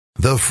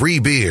The Free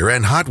Beer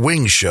and Hot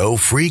Wings Show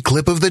free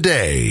clip of the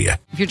day.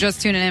 If you're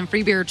just tuning in,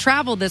 Free Beer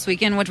traveled this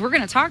weekend, which we're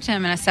going to talk to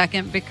him in a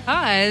second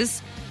because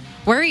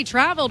where he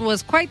traveled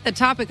was quite the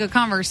topic of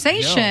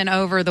conversation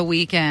over the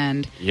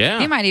weekend.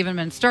 Yeah. He might even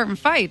been starting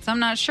fights. I'm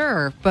not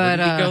sure. But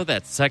where did he go?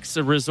 That sex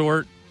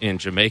resort in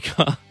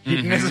Jamaica?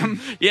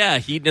 Hedonism? Yeah,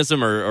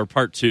 hedonism or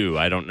part two.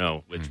 I don't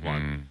know which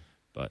one.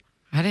 But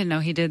I didn't know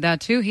he did that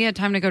too. He had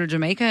time to go to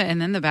Jamaica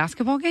and then the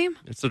basketball game?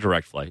 it's a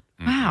direct flight.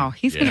 Wow.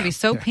 He's going to be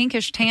so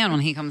pinkish tan when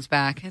he comes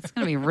back. It's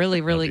going to be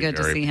really, really good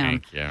to see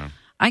him. Yeah.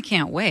 I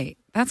can't wait.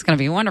 That's going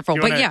to be wonderful.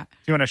 Do you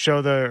want to show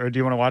or do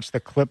you want to watch the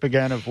clip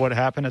again of what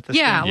happened at the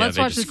Yeah, game? let's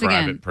watch this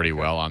again. It pretty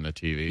well on the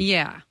TV.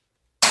 Yeah.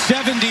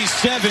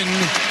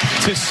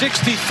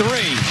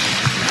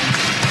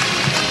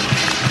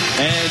 77-63.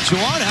 And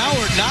Juwan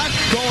Howard not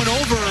going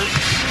over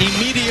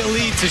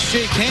immediately to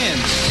shake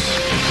hands.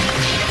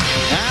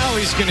 Now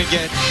he's going to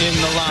get in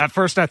the line. At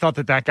first, I thought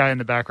that guy in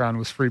the background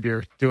was Free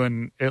Beer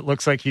it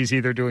looks like he's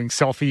either doing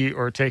selfie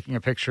or taking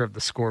a picture of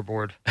the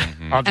scoreboard.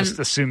 I'll just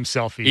assume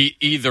selfie.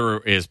 Either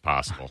is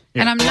possible.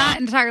 And I'm not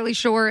entirely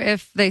sure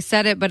if they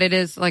said it, but it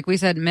is, like we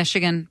said,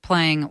 Michigan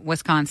playing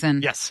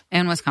Wisconsin. Yes.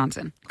 And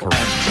Wisconsin.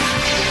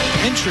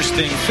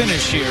 Interesting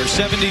finish here.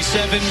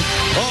 77.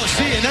 Oh,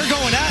 see, and they're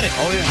going at it.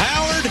 Oh, yeah.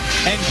 Howard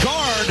and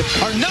Guard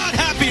are not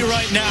happy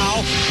right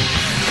now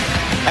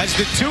as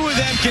the two of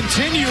them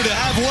continue to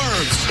have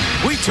words.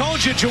 We told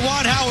you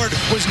Juwan Howard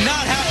was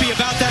not happy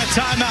about that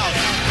timeout.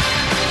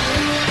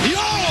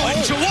 And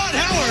Juwan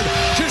Howard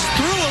just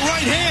threw a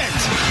right hand.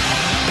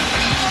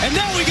 And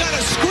now we got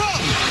a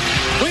scrum.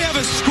 We have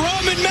a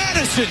scrum in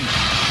Madison.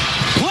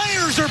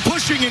 Players are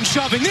pushing and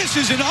shoving. This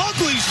is an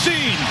ugly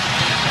scene.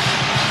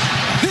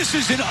 This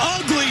is an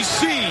ugly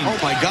scene. Oh,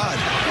 my God.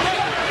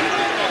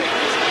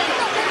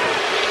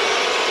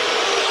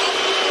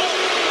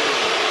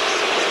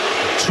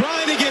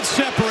 Trying to get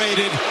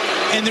separated,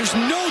 and there's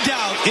no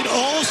doubt it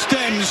all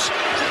stems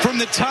from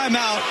the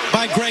timeout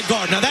by Greg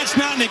Gard. Now, that's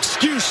not an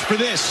excuse for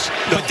this,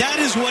 but that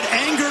is what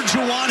angered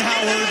Juwan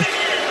Howard,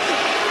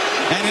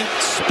 and it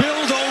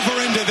spilled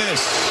over into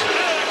this.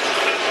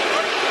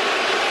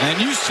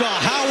 And you saw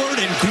Howard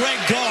and Greg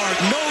Gard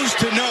nose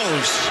to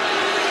nose.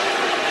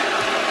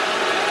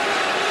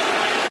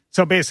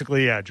 So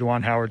basically,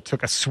 Juwan Howard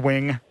took a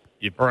swing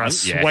or a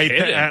swipe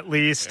at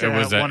least. It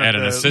was at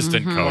an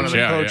assistant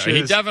coach.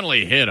 He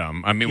definitely hit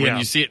him. I mean, when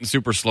you see it in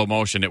super slow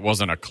motion, it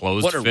wasn't a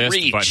closed fist,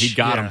 reach. but he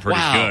got him pretty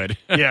good.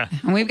 Yeah.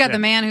 And we've got the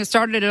man who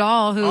started it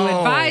all, who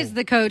advised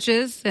the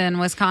coaches in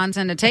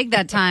Wisconsin to take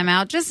that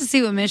timeout just to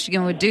see what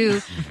Michigan would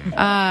do.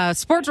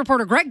 Sports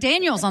reporter Greg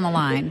Daniels on the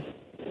line.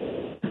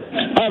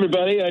 Hi,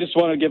 everybody. I just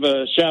want to give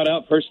a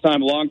shout-out, first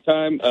time, long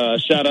time.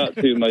 Shout-out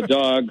to my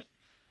dog,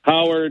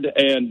 Howard,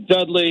 and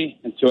Dudley,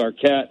 and to our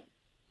cat,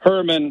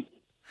 Herman,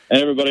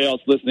 and everybody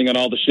else listening on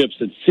all the ships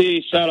at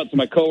sea. Shout-out to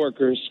my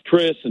coworkers,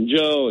 Chris and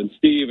Joe and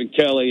Steve and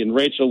Kelly and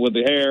Rachel with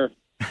the hair.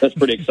 That's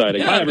pretty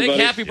exciting. Hi, everybody.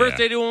 Big happy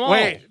birthday to them all.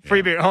 Wait,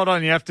 Free Beer, hold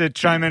on. You have to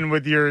chime in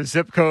with your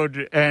zip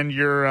code and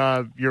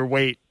your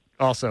weight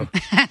also.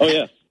 Oh,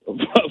 yeah.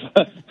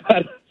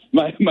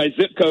 My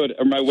zip code,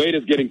 or my weight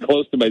is getting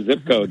close to my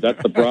zip code.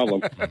 That's the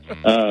problem.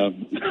 So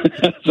I'm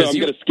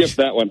going to skip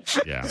that one.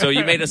 Yeah. So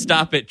you made a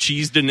stop at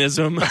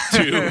Cheesedonism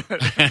too.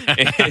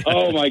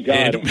 Oh, my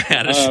God. In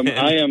Madison.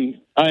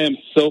 I am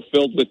so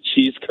filled with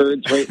cheese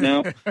curds right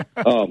now.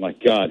 Oh, my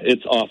God.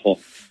 It's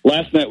awful.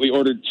 Last night we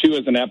ordered 2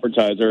 as an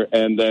appetizer,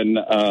 and then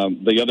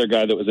the other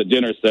guy that was at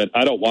dinner said,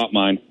 I don't want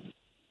mine.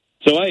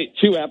 So I ate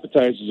 2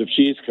 appetizers of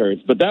cheese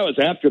curds, but that was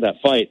after that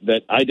fight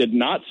that I did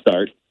not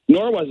start.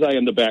 Nor was I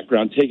in the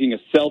background taking a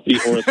selfie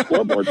or a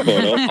scoreboard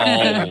photo,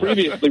 as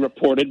previously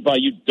reported by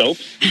you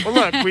dopes. Well,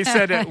 look, we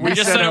said it. We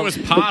just said it was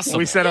possible.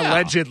 We said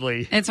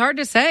allegedly. It's hard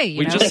to say.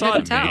 We just saw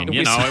it. Tell.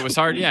 It was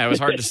hard. Yeah, it was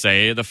hard to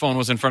say. The phone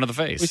was in front of the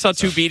face. We saw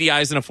 2 beady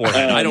eyes and a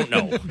forehead. I don't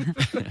know.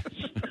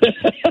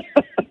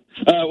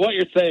 What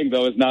you're saying,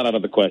 though, is not out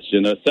of the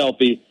question. A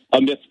selfie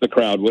amidst the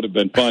crowd would have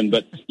been fun,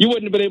 but you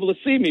wouldn't have been able to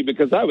see me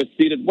because I was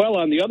seated well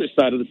on the other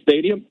side of the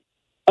stadium,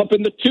 up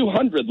in the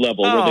 200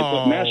 level where they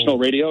put national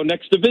radio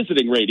next to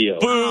visiting radio.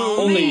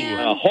 Only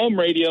home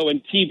radio and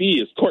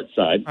TV is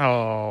courtside.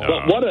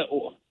 But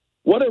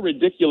what a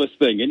ridiculous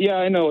thing. And, yeah,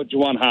 I know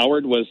Juwan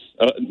Howard was,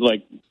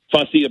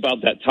 fussy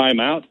about that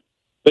timeout,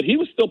 but he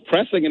was still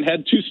pressing and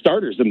had 2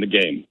 starters in the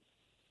game.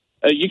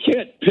 You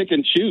can't pick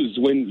and choose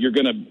when you're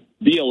going to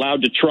be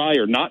allowed to try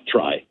or not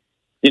try,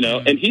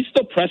 and he's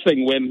still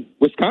pressing when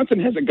Wisconsin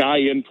has a guy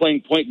in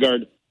playing point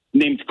guard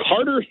named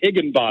Carter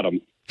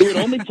Higginbottom, who had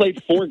only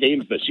played 4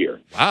 games this year.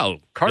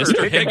 Wow.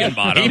 Carter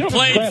Higginbottom. He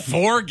played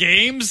 4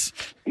 games?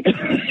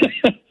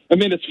 I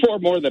mean, it's 4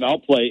 more than I'll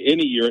play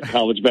any year at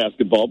college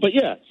basketball. But,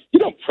 yeah, you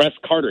don't press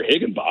Carter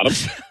Higginbottom.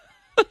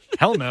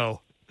 Hell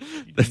no.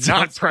 That's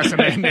not press a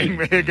man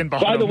named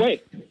Higginbottom. By the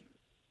way,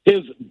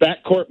 his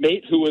backcourt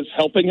mate who was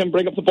helping him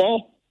bring up the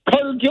ball,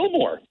 Carter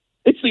Gilmore.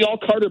 It's the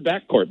all-Carter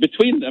backcourt.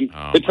 Between them,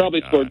 they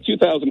probably scored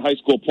 2,000 high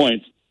school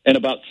points and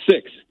about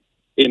 6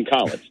 in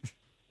college.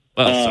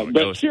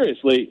 But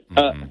seriously,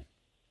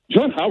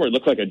 Juwan Howard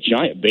looked like a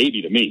giant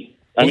baby to me.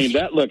 I mean,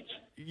 that looked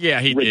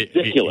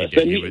ridiculous.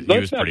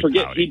 Let's not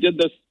forget, pouty. He did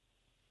this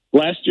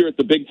last year at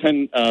the Big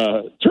Ten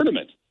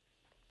tournament.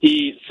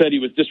 He said he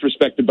was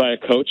disrespected by a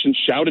coach and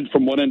shouted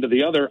from one end to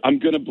the other, "I'm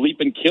going to bleep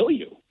and kill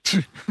you."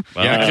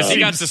 Because he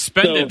got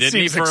suspended,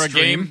 didn't he, for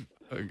extreme.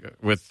 A game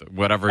with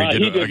whatever he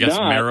did against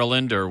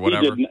Maryland or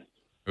whatever? It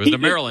was the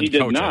Maryland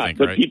coach, I think,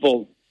 right?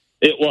 People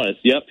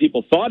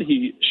thought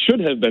he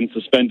should have been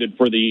suspended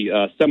for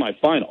the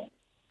semifinal,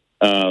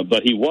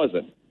 but he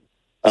wasn't.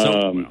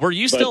 So, were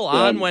you still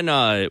on when?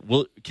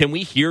 Can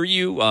we hear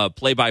you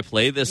play by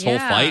play this whole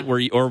fight? Were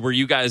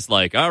you guys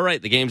like, all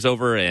right, the game's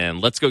over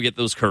and let's go get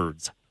those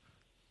curds?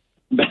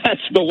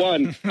 That's the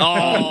one.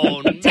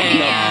 Oh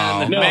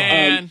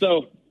man!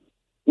 So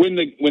when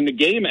the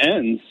game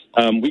ends,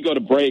 we go to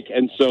break,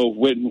 and so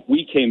when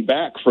we came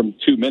back from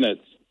 2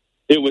 minutes,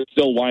 it was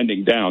still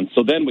winding down.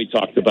 So then we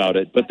talked about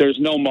it, but there's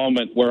no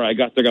moment where I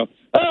got to go,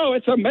 "Oh,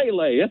 it's a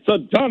melee. It's a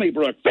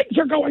Donnybrook. Things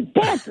are going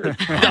bonkers."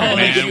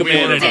 We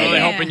were really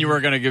hoping you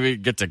were going to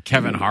get to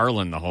Kevin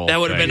Harlan the whole That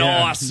would have been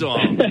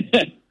awesome.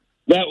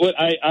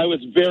 I was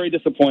very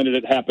disappointed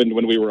it happened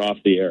when we were off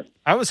the air.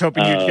 I was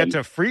hoping you'd get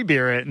to free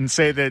beer it and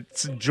say that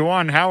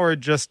Juwan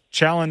Howard just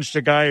challenged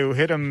a guy who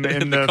hit him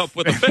in the cup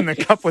with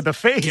the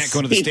face. You can't go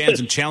into the stands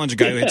and challenge a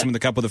guy who hits him in the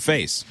cup with the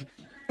face.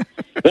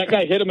 That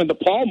guy hit him in the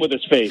palm with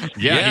his face.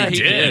 Yeah, he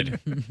did.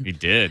 He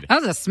did.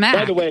 That was a smack.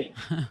 By the way,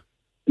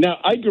 now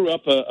I grew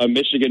up a I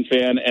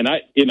fan, and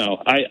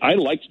I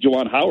liked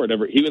Juwan Howard.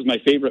 He was my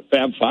favorite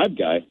Fab Five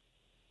guy.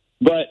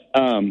 But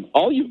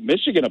all you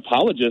Michigan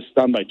apologists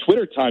on my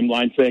Twitter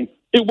timeline saying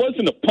it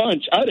wasn't a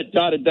punch, I'd have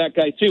dotted that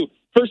guy too.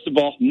 First of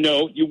all,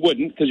 no, you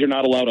wouldn't because you're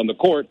not allowed on the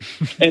court.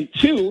 And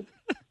two,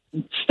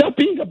 stop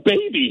being a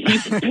baby.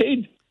 He's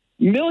paid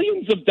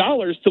millions of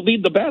dollars to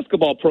lead the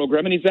basketball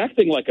program, and he's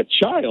acting like a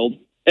child.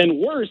 And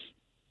worse,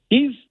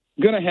 he's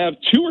going to have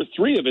 2 or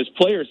 3 of his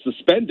players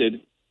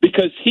suspended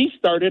because he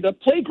started a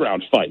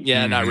playground fight.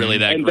 Yeah, not really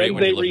that and great. And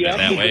then they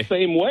reacted the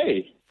same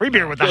way. Free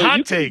beer with the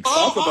hot takes.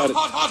 Talk about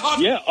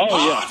it. Yeah,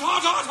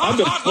 I'm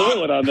going to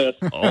spoil it on this.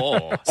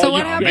 So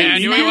what happens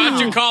man, now? Why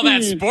don't you call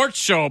that sports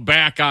show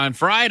back on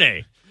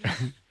Friday?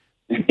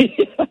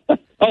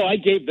 Oh, I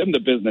gave them the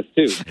business,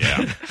 too.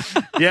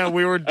 Yeah,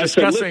 we were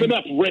discussing... I said, listen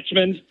up,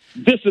 Richmond.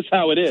 This is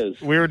how it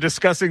is. We were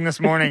discussing this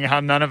morning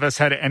how none of us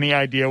had any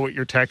idea what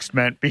your text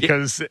meant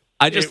because...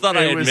 I just thought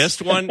I had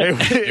missed one.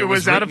 It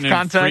was out of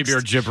context. Free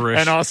beer gibberish.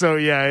 And also,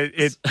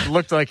 it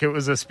looked like it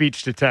was a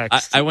speech to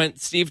text. I went,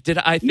 Steve,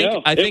 I think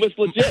it was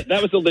legit.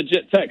 That was a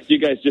legit text. You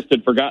guys just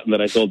had forgotten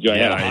that I told you I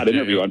had a hot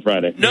interview on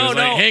Friday. No.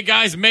 Like, hey,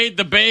 guys, made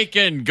the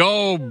bacon.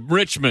 Go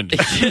Richmond.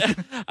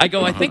 I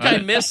go, I think I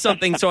missed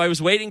something, so I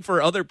was waiting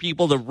for other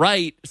people to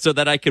write so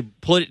that I could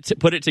put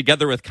it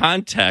together with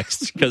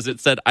context because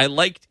it said, I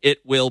liked It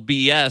Will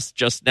BS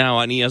just now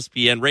on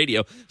ESPN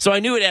Radio. So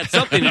I knew it had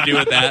something to do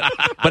with that,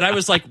 but I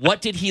was like, what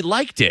did he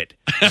liked it?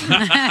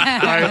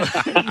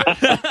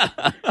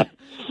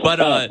 But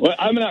well,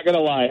 I'm not going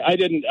to lie. I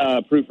didn't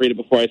proofread it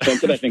before I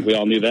sent it. I think we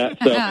all knew that.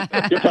 So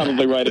you're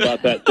probably right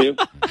about that, too.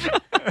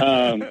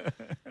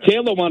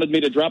 Kayla wanted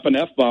me to drop an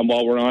F-bomb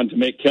while we're on to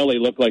make Kelly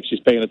look like she's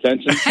paying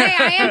attention. Hey,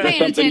 I am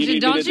paying attention.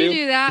 Don't you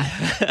do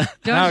that.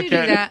 Don't you do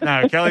that.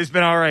 No, Kelly's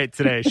been all right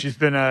today. She's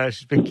been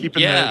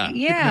keeping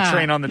the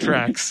train on the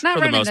tracks. Not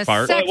for the running most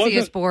part.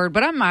 Sexiest board,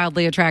 but I'm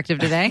mildly attractive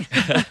today.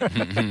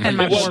 And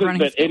my board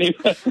running.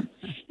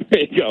 There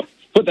you go.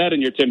 Put that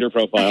in your Tinder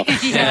profile.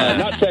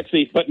 Not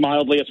sexy, but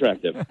mildly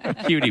attractive.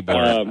 Cutie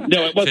board.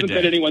 No, it wasn't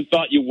that anyone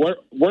thought you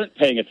weren't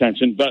paying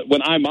attention, but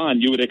when I'm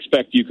on, you would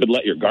expect you could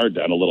let your guard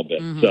down a little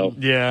bit. Mm-hmm. So,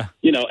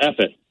 F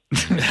it.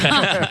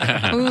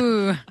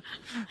 Ooh.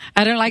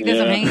 I don't like this.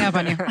 I'm hanging up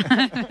on you.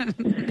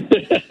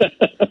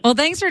 Well,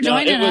 thanks for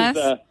joining us.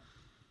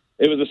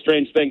 It was a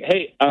strange thing.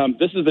 Hey,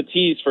 this is the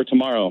tease for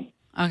tomorrow.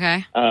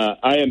 Okay.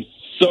 I am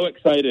so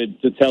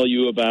excited to tell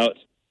you about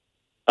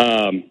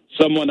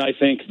someone I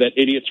think that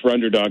Idiots for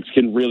Underdogs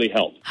can really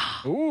help.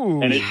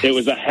 Ooh. And it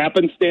was a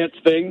happenstance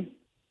thing.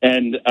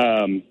 And,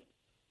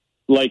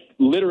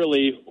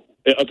 literally,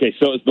 okay,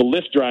 so it was the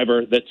Lyft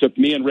driver that took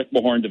me and Rick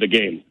Mahorn to the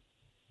game.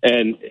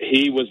 And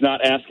he was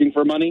not asking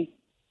for money,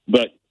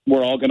 but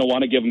we're all going to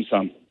want to give him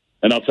some.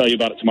 And I'll tell you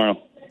about it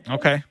tomorrow.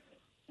 Okay.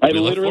 I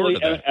literally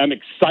am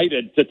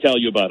excited to tell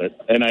you about it.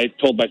 And I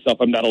told myself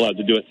I'm not allowed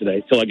to do it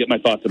today till I get my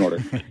thoughts in order.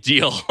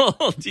 Deal.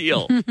 All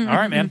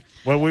right, man.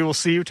 Well, we will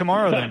see you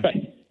tomorrow then.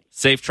 Right.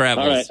 Safe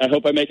travels. All right. I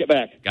hope I make it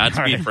back.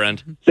 Godspeed,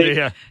 friend. See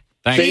ya.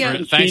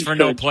 Thanks for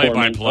no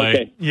play-by-play.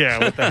 Okay. Yeah,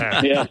 what the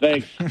heck? Yeah,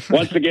 thanks.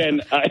 Once again,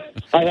 I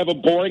have a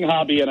boring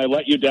hobby, and I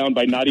let you down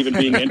by not even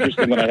being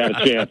interesting when I had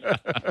a chance.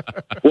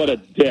 What a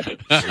dick.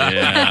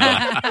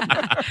 Yeah.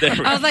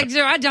 I was like,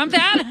 do I jump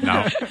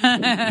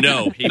that?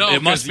 No.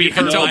 It must be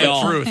for the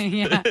truth.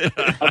 Yeah.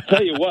 I'll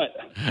tell you what.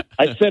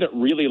 I said it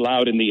really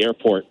loud in the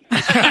airport.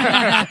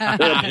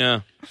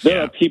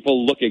 There are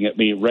people looking at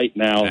me right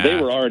now. Yeah. They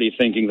were already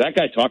thinking, that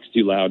guy talks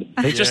too loud.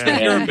 They just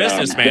think you're a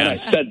businessman. Then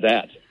I said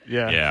that.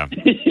 Yeah.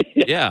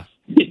 Yeah.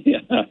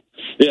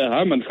 Yeah, Yeah,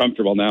 I'm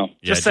uncomfortable now.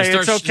 Yeah, just say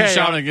it's okay.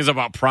 Shouting is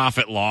about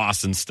profit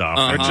loss and stuff.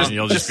 And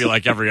you'll just be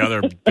like every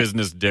other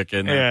business dick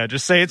in there. Yeah,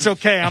 just say it's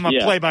okay. I'm a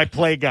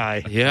play-by-play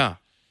guy. Yeah.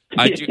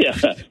 Yeah.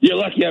 You're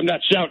lucky I'm not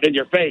shouting in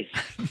your face.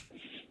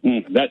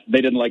 That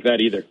they didn't like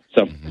that either.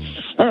 So,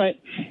 all right,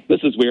 this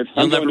is weird.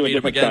 I'm going to a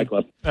different Sky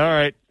Club. All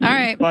right.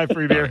 Bye,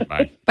 Free Beer.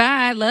 Bye.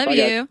 Bye. Love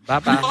you.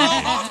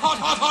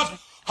 Bye-bye.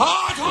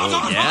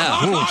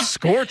 Ooh,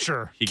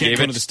 scorcher. He can't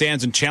go to the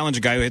stands and challenge a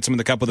guy who hits him in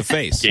the cup with a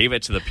face. Gave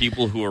it to the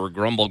people who were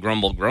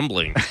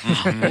grumbling.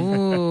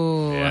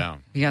 Ooh. Yeah.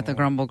 You got the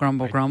grumbling.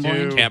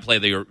 Can't play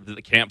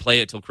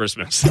it till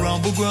Christmas.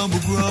 Grumble.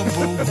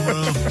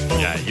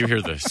 Yeah, you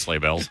hear the sleigh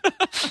bells.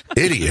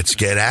 Idiots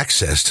get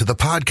access to the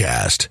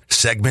podcast,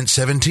 segment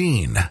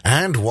 17,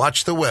 and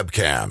watch the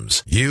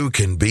webcams. You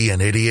can be an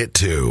idiot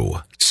too.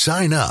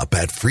 Sign up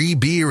at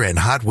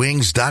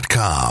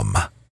freebeerandhotwings.com.